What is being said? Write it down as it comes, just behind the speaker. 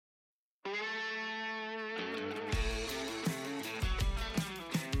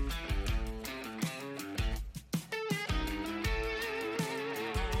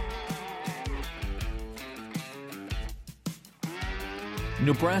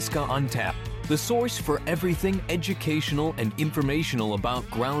Nebraska on Tap, the source for everything educational and informational about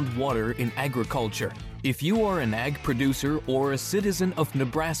groundwater in agriculture. If you are an ag producer or a citizen of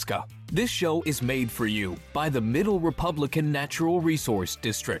Nebraska, this show is made for you by the Middle Republican Natural Resource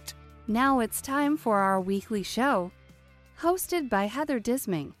District. Now it's time for our weekly show, hosted by Heather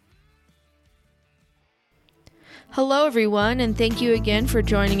Disming. Hello, everyone, and thank you again for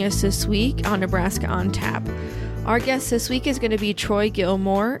joining us this week on Nebraska on Tap. Our guest this week is going to be Troy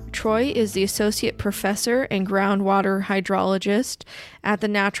Gilmore. Troy is the Associate Professor and Groundwater Hydrologist at the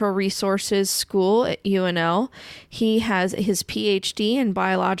Natural Resources School at UNL. He has his PhD in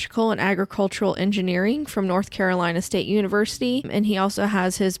Biological and Agricultural Engineering from North Carolina State University, and he also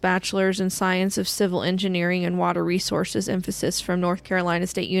has his Bachelor's in Science of Civil Engineering and Water Resources emphasis from North Carolina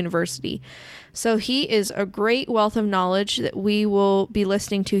State University. So he is a great wealth of knowledge that we will be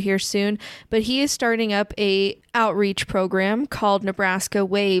listening to here soon, but he is starting up a outreach program called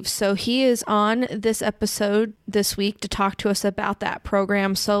Nebraska.W.A.V.E.S. So he is on this episode this week to talk to us about that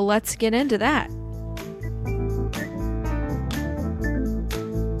program. So let's get into that.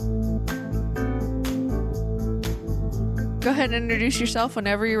 Go ahead and introduce yourself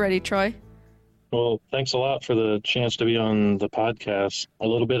whenever you're ready, Troy. Well, thanks a lot for the chance to be on the podcast. A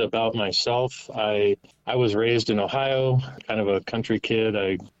little bit about myself. I was raised in Ohio, kind of a country kid.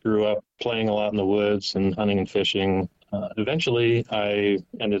 I grew up playing a lot in the woods and hunting and fishing. Eventually, I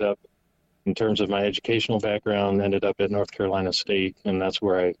ended up, in terms of my educational background, ended up at North Carolina State, and that's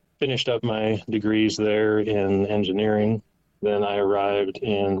where I finished up my degrees there in engineering. Then I arrived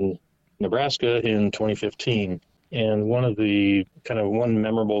in Nebraska in 2015. And one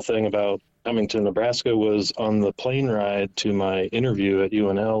memorable thing about coming to Nebraska was on the plane ride to my interview at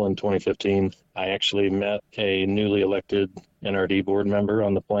UNL in 2015. I actually met a newly elected NRD board member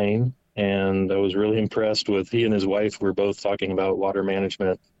on the plane, and I was really impressed with he and his wife were both talking about water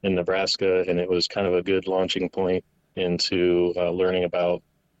management in Nebraska, and it was kind of a good launching point into learning about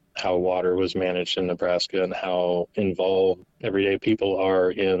how water was managed in Nebraska and how involved everyday people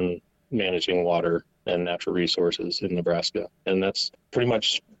are in managing water and natural resources in Nebraska. And that's pretty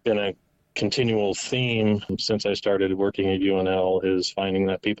much been a continual theme since I started working at UNL, is finding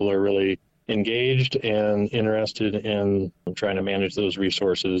that people are really engaged and interested in trying to manage those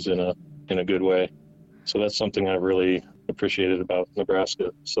resources in a good way. So that's something I've really appreciated about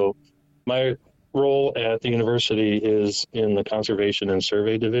Nebraska. So my role at the university is in the Conservation and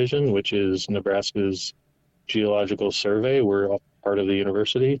Survey Division, which is Nebraska's geological survey. We're part of the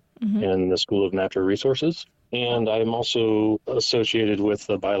university and the School of Natural Resources. And I'm also associated with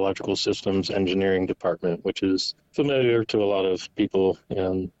the Biological Systems Engineering Department, which is familiar to a lot of people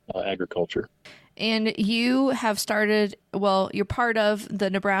in agriculture. And you have started, you're part of the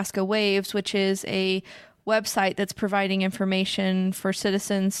Nebraska.W.A.V.E.S, which is a website that's providing information for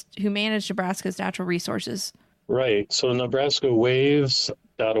citizens who manage Nebraska's natural resources. Right. So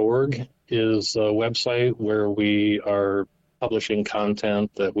Nebraska.WAVES.org is a website where we are publishing content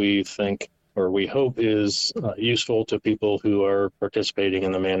that we think or we hope is useful to people who are participating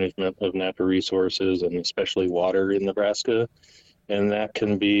in the management of natural resources and especially water in Nebraska. And that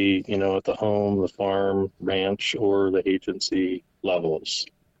can be, at the home, the farm, ranch, or the agency levels.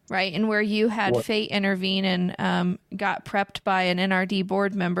 Right. And where you had fate intervene and got prepped by an NRD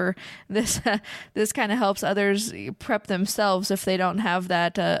board member, this kind of helps others prep themselves if they don't have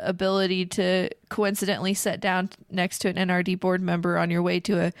that ability to coincidentally sit down next to an NRD board member on your way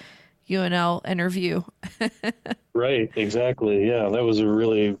to a UNL interview. Right, exactly. Yeah, that was a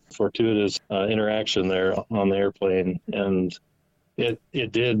really fortuitous interaction there on the airplane. And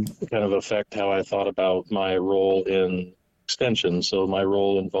it did kind of affect how I thought about my role in extension. So my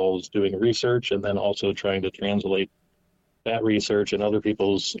role involves doing research and then also trying to translate that research and other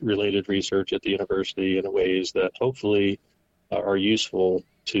people's related research at the university in ways that hopefully are useful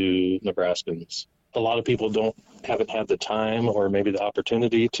to Nebraskans. A lot of people haven't had the time or maybe the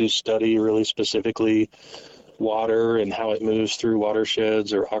opportunity to study really specifically water and how it moves through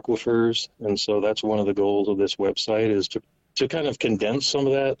watersheds or aquifers. And so that's one of the goals of this website, is to kind of condense some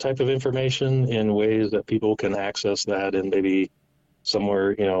of that type of information in ways that people can access that. And maybe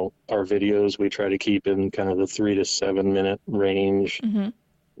somewhere, our videos, we try to keep in kind of the 3 to 7 minute range. Mm-hmm.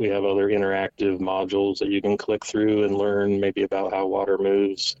 We have other interactive modules that you can click through and learn maybe about how water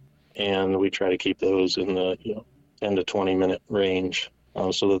moves. And we try to keep those in the 10 to 20 minute range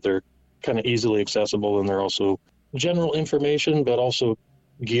so that they're kind of easily accessible, and they're also general information, but also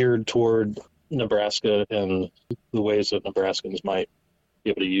geared toward Nebraska and the ways that Nebraskans might be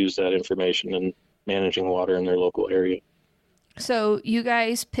able to use that information in managing water in their local area. So you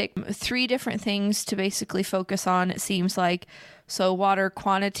guys pick 3 different things to basically focus on, it seems like. So water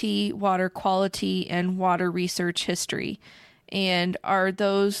quantity, water quality, and water research history. And are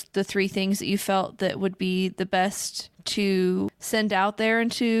those the 3 things that you felt that would be the best to send out there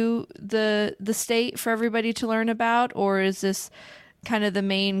into the state for everybody to learn about? Or is this kind of the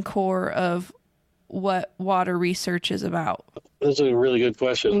main core of what water research is about? That's a really good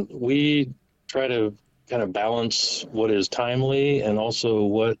question. We try to kind of balance what is timely and also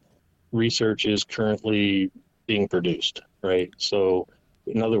what research is currently being produced, right? So,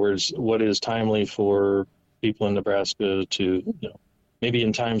 in other words, what is timely for people in Nebraska to, maybe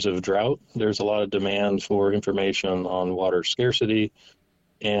in times of drought, there's a lot of demand for information on water scarcity.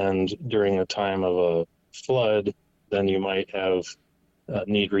 And during a time of a flood, then you might have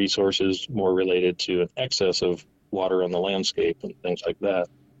need resources more related to an excess of water on the landscape and things like that.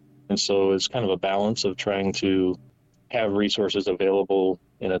 And so it's kind of a balance of trying to have resources available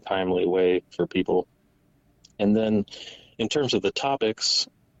in a timely way for people. And then in terms of the topics,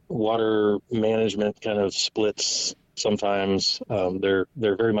 water management kind of splits sometimes. They're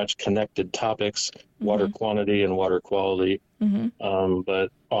very much connected topics, water quantity and water quality. But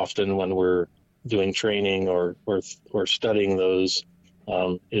often when we're doing training or studying those,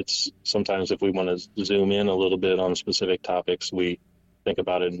 it's sometimes if we want to zoom in a little bit on specific topics, we think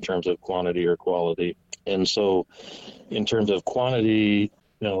about it in terms of quantity or quality. And so in terms of quantity,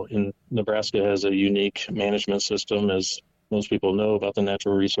 in Nebraska has a unique management system, as most people know about the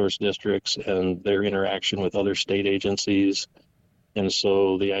natural resource districts and their interaction with other state agencies. And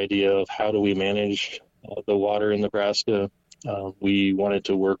so the idea of how do we manage the water in Nebraska, we wanted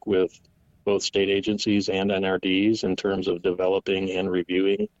to work with both state agencies and NRDs in terms of developing and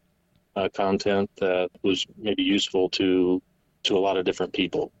reviewing content that was maybe useful to a lot of different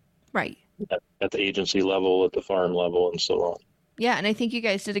people. Right. At the agency level, at the farm level, and so on. Yeah, and I think you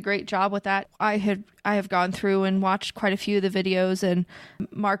guys did a great job with that. I have gone through and watched quite a few of the videos, and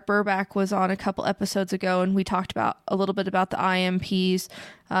Mark Burback was on a couple episodes ago, and we talked about a little bit about the IMPs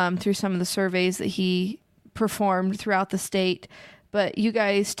through some of the surveys that he performed throughout the state. But you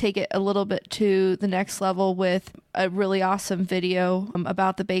guys take it a little bit to the next level with a really awesome video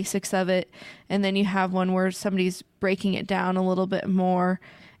about the basics of it. And then you have one where somebody's breaking it down a little bit more.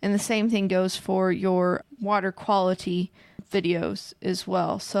 And the same thing goes for your water quality videos as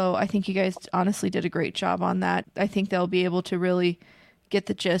well. So I think you guys honestly did a great job on that. I think they'll be able to really get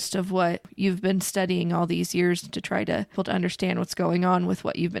the gist of what you've been studying all these years to try to understand what's going on with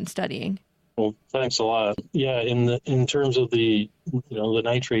what you've been studying. Well, thanks a lot. Yeah, in terms of the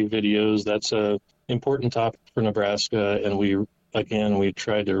nitrate videos, that's a important topic for Nebraska, and we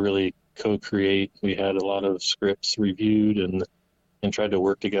tried to really co-create. We had a lot of scripts reviewed and tried to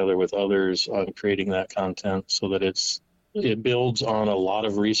work together with others on creating that content so that it builds on a lot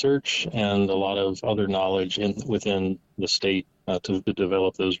of research and a lot of other knowledge within the state to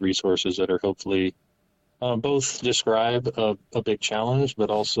develop those resources that are hopefully both describe a big challenge,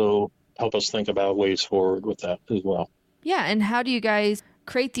 but also help us think about ways forward with that as well. Yeah, and how do you guys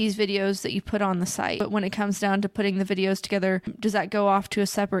create these videos that you put on the site? But when it comes down to putting the videos together, does that go off to a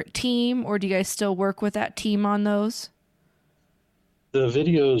separate team, or do you guys still work with that team on those? The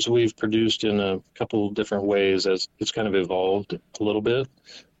videos we've produced in a couple different ways as it's kind of evolved a little bit.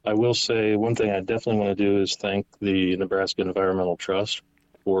 I will say one thing I definitely want to do is thank the Nebraska Environmental Trust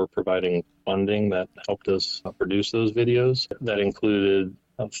for providing funding that helped us produce those videos. That included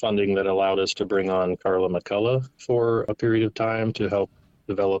funding that allowed us to bring on Carla McCullough for a period of time to help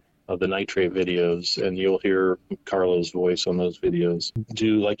develop the nitrate videos, and you'll hear Carla's voice on those videos.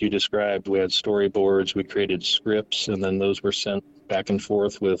 Like you described, we had storyboards, we created scripts, and then those were sent back and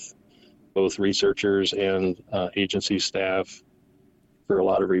forth with both researchers and agency staff for a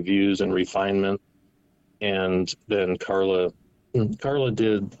lot of reviews and refinement. And then Carla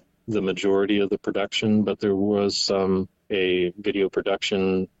did the majority of the production, but there was a video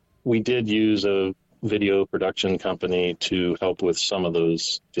production. We did use a video production company to help with some of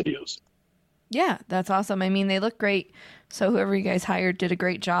those videos. Yeah, that's awesome. I mean, they look great. So whoever you guys hired did a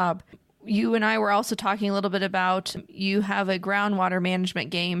great job. You and I were also talking a little bit about, you have a groundwater management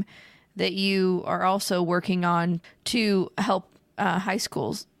game that you are also working on to help high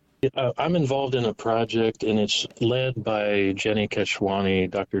schools. I'm involved in a project, and it's led by Jenny Keshwani,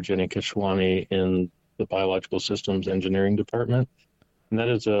 Dr. Jenny Keshwani in the Biological Systems Engineering Department. And that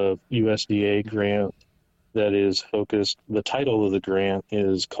is a USDA grant that is focused. The title of the grant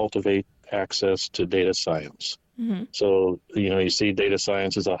is Cultivate Access to Data Science. Mm-hmm. So, you see data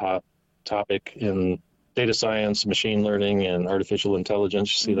science is a hot topic in data science, machine learning, and artificial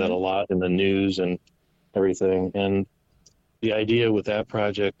intelligence. You see that a lot in the news and everything. And The idea with that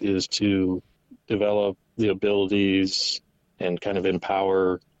project is to develop the abilities and kind of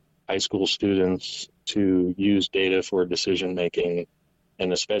empower high school students to use data for decision making,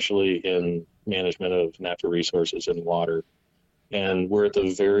 and especially in management of natural resources and water. And we're at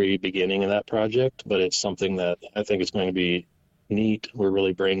the very beginning of that project, but it's something that I think is going to be neat. We're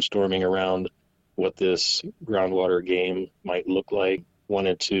really brainstorming around what this groundwater game might look like.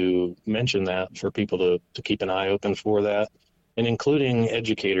 Wanted to mention that for people to keep an eye open for that, and including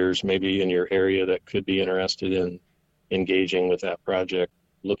educators maybe in your area that could be interested in engaging with that project,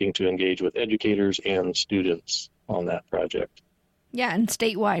 looking to engage with educators and students on that project. Yeah, and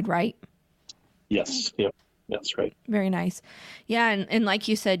statewide, right? Yes, yep, that's right. Very nice. Yeah, and like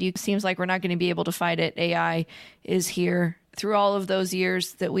you said, it seems like we're not going to be able to fight it. AI is here through all of those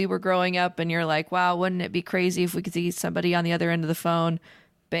years that we were growing up, and you're like, wow, wouldn't it be crazy if we could see somebody on the other end of the phone?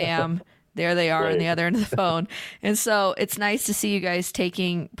 Bam, there they are. Right. On the other end of the phone. And so it's nice to see you guys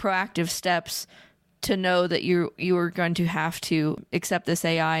taking proactive steps to know that you are going to have to accept this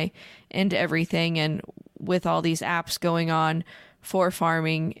AI into everything. And with all these apps going on for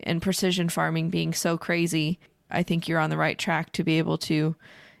farming and precision farming being so crazy, I think you're on the right track to be able to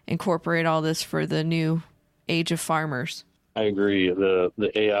incorporate all this for the new age of farmers. I agree.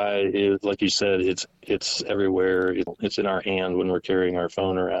 The AI is, like you said, it's everywhere. It's in our hand when we're carrying our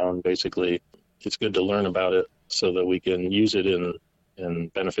phone around. Basically, it's good to learn about it so that we can use it in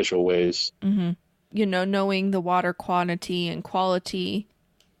beneficial ways. Mm-hmm. Knowing the water quantity and quality.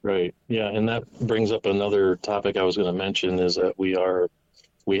 Right. Yeah, and that brings up another topic I was going to mention is that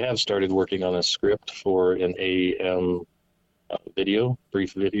we have started working on a script for an AEM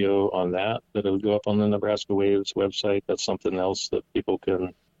brief video on that'll go up on the Nebraska W.A.V.E.S website. That's something else that people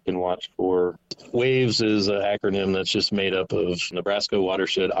can watch for. W.A.V.E.S is an acronym that's just made up of Nebraska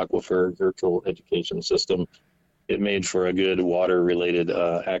Watershed Aquifer Virtual Education System. It made for a good water-related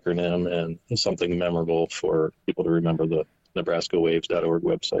acronym, and it's something memorable for people to remember. The NebraskaWaves.org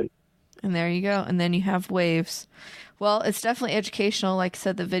website. And there you go. And then you have W.A.V.E.S. Well, it's definitely educational. Like I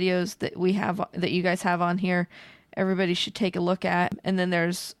said, the videos that you guys have on here, everybody should take a look at. And then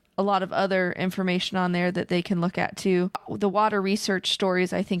there's a lot of other information on there that they can look at too. The water research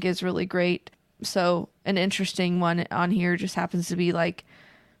stories, I think, is really great. So an interesting one on here just happens to be like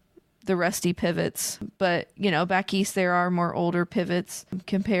the rusty pivots. But, back east, there are more older pivots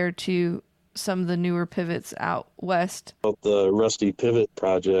compared to some of the newer pivots out west. The Rusty Pivot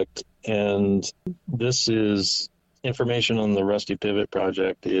Project, and this is information on the Rusty Pivot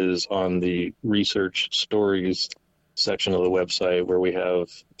Project is on the research stories section of the website, where we have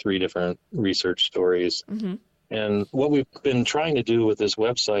 3 different research stories. Mm-hmm. And what we've been trying to do with this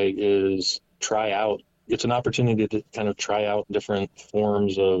website is it's an opportunity to kind of try out different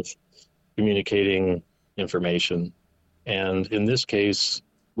forms of communicating information. And in this case,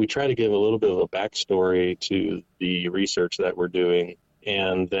 we try to give a little bit of a backstory to the research that we're doing,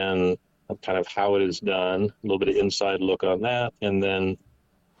 and then kind of how it is done, a little bit of inside look on that, and then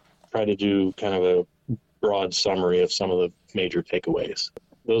try to do kind of a broad summary of some of the major takeaways.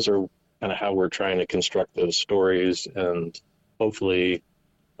 Those are kind of how we're trying to construct those stories, and hopefully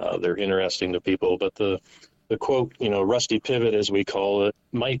they're interesting to people. But the quote, Rusty Pivot, as we call it,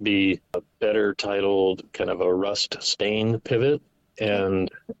 might be better titled kind of a rust stain pivot, and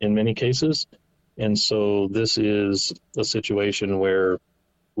in many cases. And so this is a situation where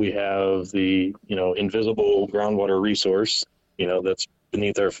we have the, invisible groundwater resource, that's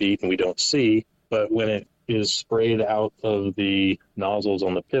beneath our feet and we don't see. But when it is sprayed out of the nozzles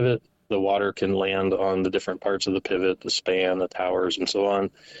on the pivot, the water can land on the different parts of the pivot, the span, the towers, and so on,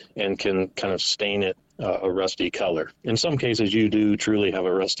 and can kind of stain it a rusty color. In some cases, you do truly have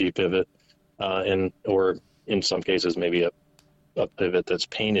a rusty pivot, or in some cases, maybe a pivot that's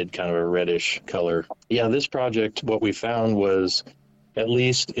painted kind of a reddish color. Yeah, this project, what we found was, at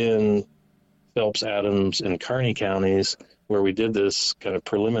least in Phelps, Adams, and Kearney counties, where we did this kind of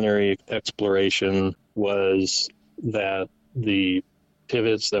preliminary exploration, was that the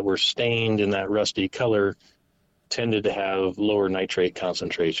pivots that were stained in that rusty color tended to have lower nitrate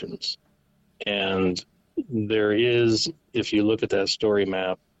concentrations. And there is, if you look at that story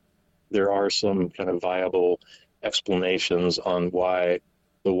map, there are some kind of viable explanations on why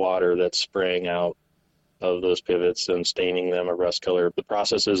the water that's spraying out of those pivots and staining them a rust color, the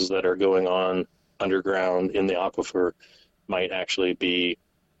processes that are going on underground in the aquifer might actually be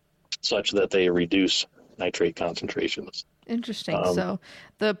such that they reduce nitrate concentrations. Interesting. So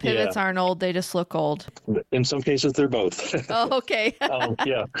the pivots aren't old, they just look old. In some cases, they're both. Oh, okay.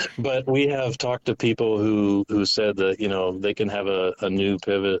 Yeah. But we have talked to people who said that, they can have a new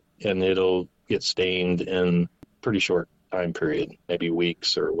pivot and it'll get stained in pretty short time period, maybe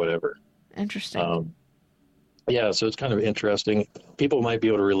weeks or whatever. Interesting. Yeah, so it's kind of interesting. People might be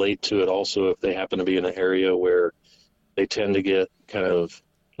able to relate to it also if they happen to be in an area where they tend to get kind of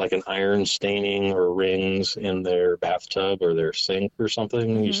like an iron staining or rings in their bathtub or their sink or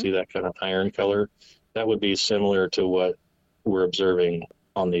something. Mm-hmm. You see that kind of iron color. That would be similar to what we're observing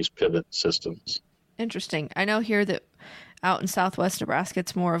on these pivot systems. Interesting. I know here that out in southwest Nebraska,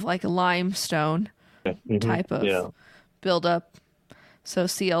 it's more of like a limestone type of buildup. So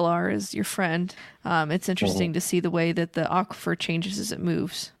CLR is your friend. It's interesting to see the way that the aquifer changes as it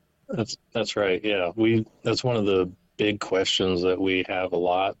moves. That's right. Yeah, that's one of the big questions that we have a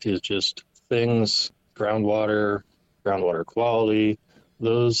lot is just things, groundwater quality.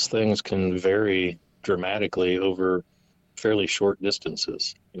 Those things can vary dramatically over fairly short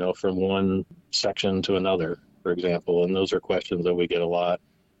distances, from one section to another, for example. And those are questions that we get a lot.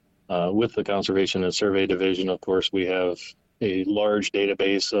 With the Conservation and Survey Division, of course, we have a large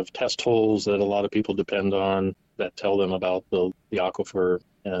database of test holes that a lot of people depend on that tell them about the aquifer,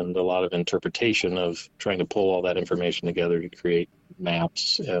 and a lot of interpretation of trying to pull all that information together to create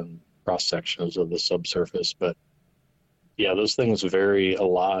maps and cross sections of the subsurface. But yeah, those things vary a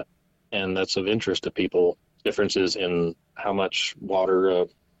lot, and that's of interest to people. Differences in how much water a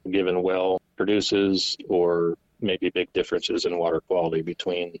given well produces, or maybe big differences in water quality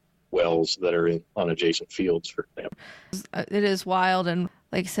between wells that are on adjacent fields, for example. It is wild, and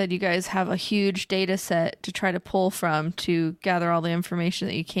like I said, you guys have a huge data set to try to pull from to gather all the information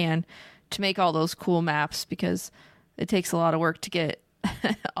that you can to make all those cool maps, because it takes a lot of work to get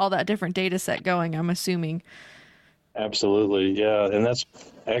all that different data set going, I'm assuming. Absolutely, yeah. And that's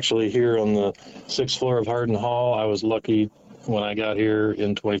actually here on the 6th floor of Hardin Hall. I was lucky when I got here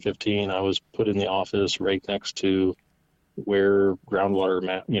in 2015. I was put in the office right next to where groundwater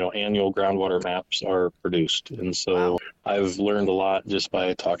annual groundwater maps are produced. And so I've learned a lot just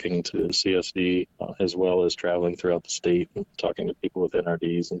by talking to CSD, as well as traveling throughout the state and talking to people with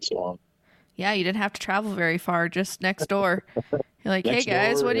NRDs and so on. Yeah, you didn't have to travel very far, just next door. You're like, hey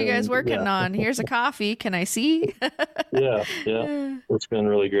guys, what are you guys working on? Here's a coffee. Can I see? Yeah. It's been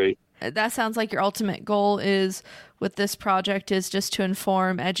really great. That sounds like your ultimate goal is with this project is just to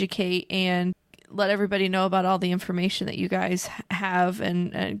inform, educate, and let everybody know about all the information that you guys have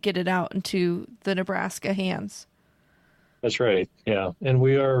and get it out into the Nebraska hands. That's right. Yeah. And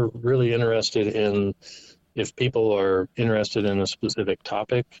we are really interested in, if people are interested in a specific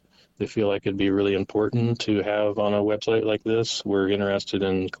topic, they feel like it'd be really important to have on a website like this. We're interested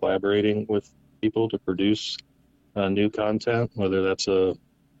in collaborating with people to produce new content, whether that's a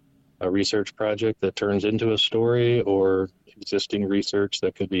research project that turns into a story or existing research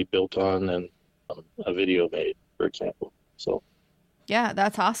that could be built on and a video made, for example. So yeah,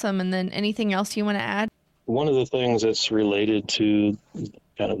 that's awesome. And then anything else you want to add? One of the things that's related to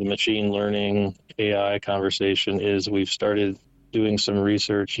kind of the machine learning AI conversation is we've started doing some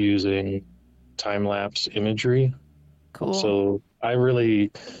research using time-lapse imagery. Cool. So I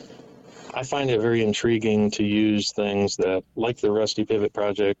find it very intriguing to use things that, like the Rusty Pivot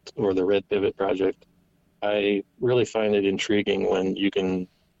project or the Red Pivot project, I really find it intriguing when you can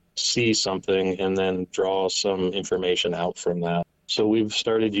see something and then draw some information out from that. So we've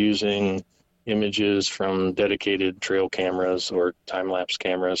started using images from dedicated trail cameras or time-lapse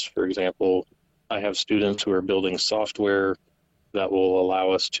cameras, for example. I have students who are building software that will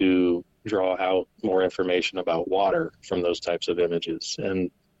allow us to draw out more information about water from those types of images. And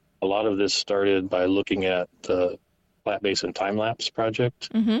a lot of this started by looking at the Platte Basin Time-Lapse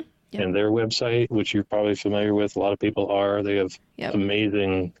project. Mm-hmm. Yep. And their website, which you're probably familiar with, a lot of people are. They have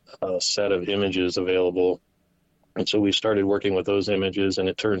amazing set of images available. And so we started working with those images, and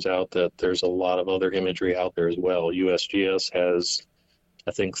it turns out that there's a lot of other imagery out there as well. USGS has,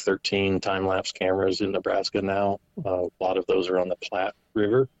 I think, 13 time-lapse cameras in Nebraska now. A lot of those are on the Platte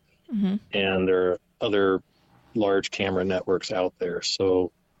River, and there are other large camera networks out there.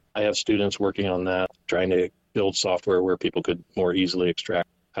 So I have students working on that, trying to build software where people could more easily extract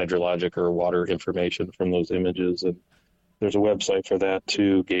hydrologic or water information from those images. And there's a website for that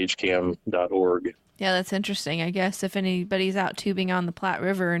too, gagecam.org. Yeah, that's interesting. I guess if anybody's out tubing on the Platte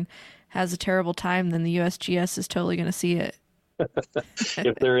River and has a terrible time, then the USGS is totally going to see it.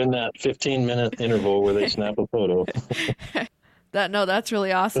 If they're in that 15-minute interval where they snap a photo. That's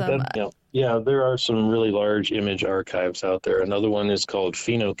really awesome. Yeah, there are some really large image archives out there. Another one is called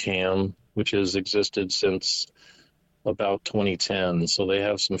PhenoCam, which has existed since about 2010. So they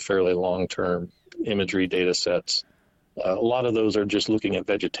have some fairly long-term imagery data sets. A lot of those are just looking at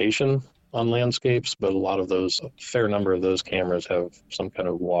vegetation on landscapes, but a fair number of those cameras have some kind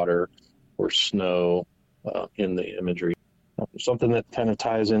of water or snow in the imagery. Something that kind of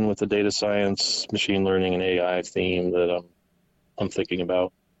ties in with the data science, machine learning, and AI theme that I'm thinking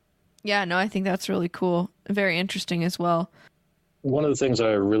about. Yeah, no, I think that's really cool. Very interesting as well. One of the things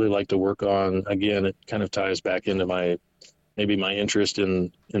I really like to work on, again, it kind of ties back into my interest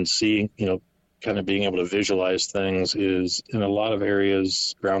in seeing, kind of being able to visualize things, is in a lot of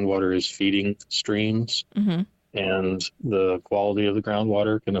areas, groundwater is feeding streams. Mm-hmm. And the quality of the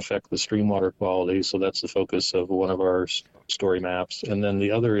groundwater can affect the stream water quality. So that's the focus of one of our story maps. And then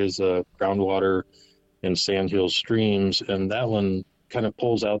the other is groundwater in sandhill streams. And that one kind of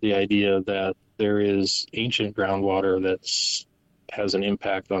pulls out the idea that there is ancient groundwater that has an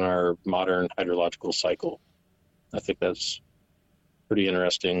impact on our modern hydrological cycle. I think that's pretty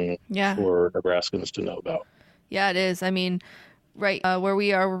interesting for Nebraskans to know about. Yeah, it is. I mean, right where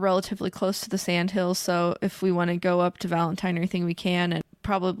we are, we're relatively close to the Sandhills, so if we want to go up to Valentine or anything, we can. And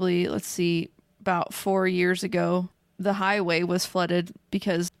probably, about 4 years ago, the highway was flooded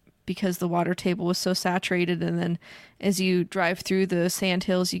because the water table was so saturated. And then as you drive through the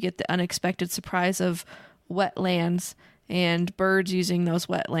Sandhills, you get the unexpected surprise of wetlands and birds using those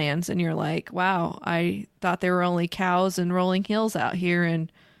wetlands. And you're like, wow, I thought there were only cows and rolling hills out here.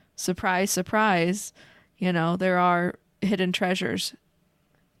 And surprise, surprise, there are hidden treasures.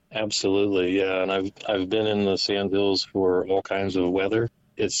 Absolutely, yeah. And I've been in the Sandhills for all kinds of weather.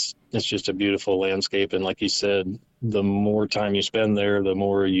 It's just a beautiful landscape, and like you said, the more time you spend there, the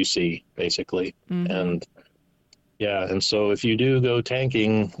more you see, basically. Mm-hmm. And yeah, and so if you do go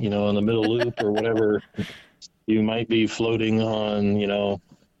tanking, in the middle loop or whatever, you might be floating on,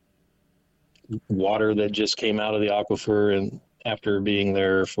 water that just came out of the aquifer and after being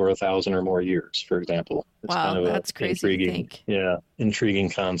there for 1,000 or more years, for example. It's wow, kind of that's crazy to think. Yeah, intriguing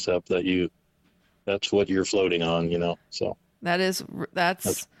concept that's what you're floating on, so. That's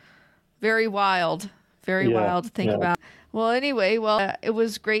very wild. Very wild to think about. Well, anyway, it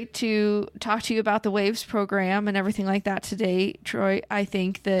was great to talk to you about the W.A.V.E.S program and everything like that today, Troy. I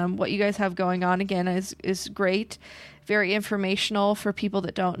think that what you guys have going on, again, is great. Very informational for people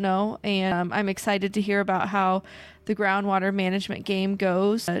that don't know. And I'm excited to hear about how the groundwater management game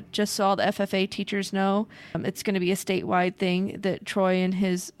goes. Just so all the FFA teachers know, it's going to be a statewide thing that Troy and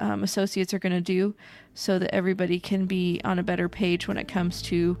his associates are going to do so that everybody can be on a better page when it comes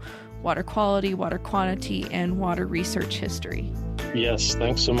to water quality, water quantity, and water research history. Yes,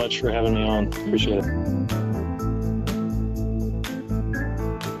 thanks so much for having me on. Appreciate it.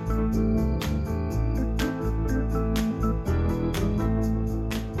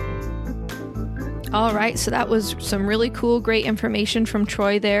 All right, so that was some really cool, great information from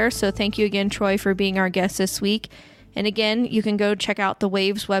Troy there. So thank you again, Troy, for being our guest this week. And again, you can go check out the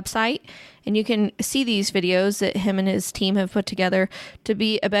W.A.V.E.S website, and you can see these videos that him and his team have put together to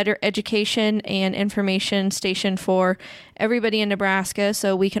be a better education and information station for everybody in Nebraska,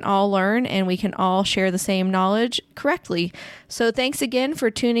 so we can all learn and we can all share the same knowledge correctly. So thanks again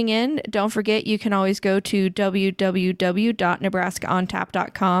for tuning in. Don't forget, you can always go to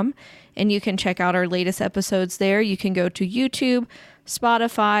www.nebraskaontap.com, and you can check out our latest episodes there. You can go to YouTube,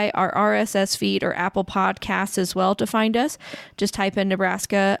 Spotify, our RSS feed, or Apple Podcasts as well to find us. Just type in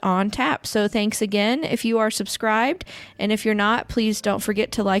Nebraska on Tap. So thanks again if you are subscribed, and if you're not, please don't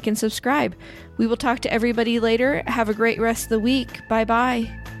forget to like and subscribe. We will talk to everybody later. Have a great rest of the week.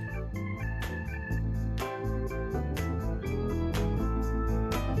 Bye-bye.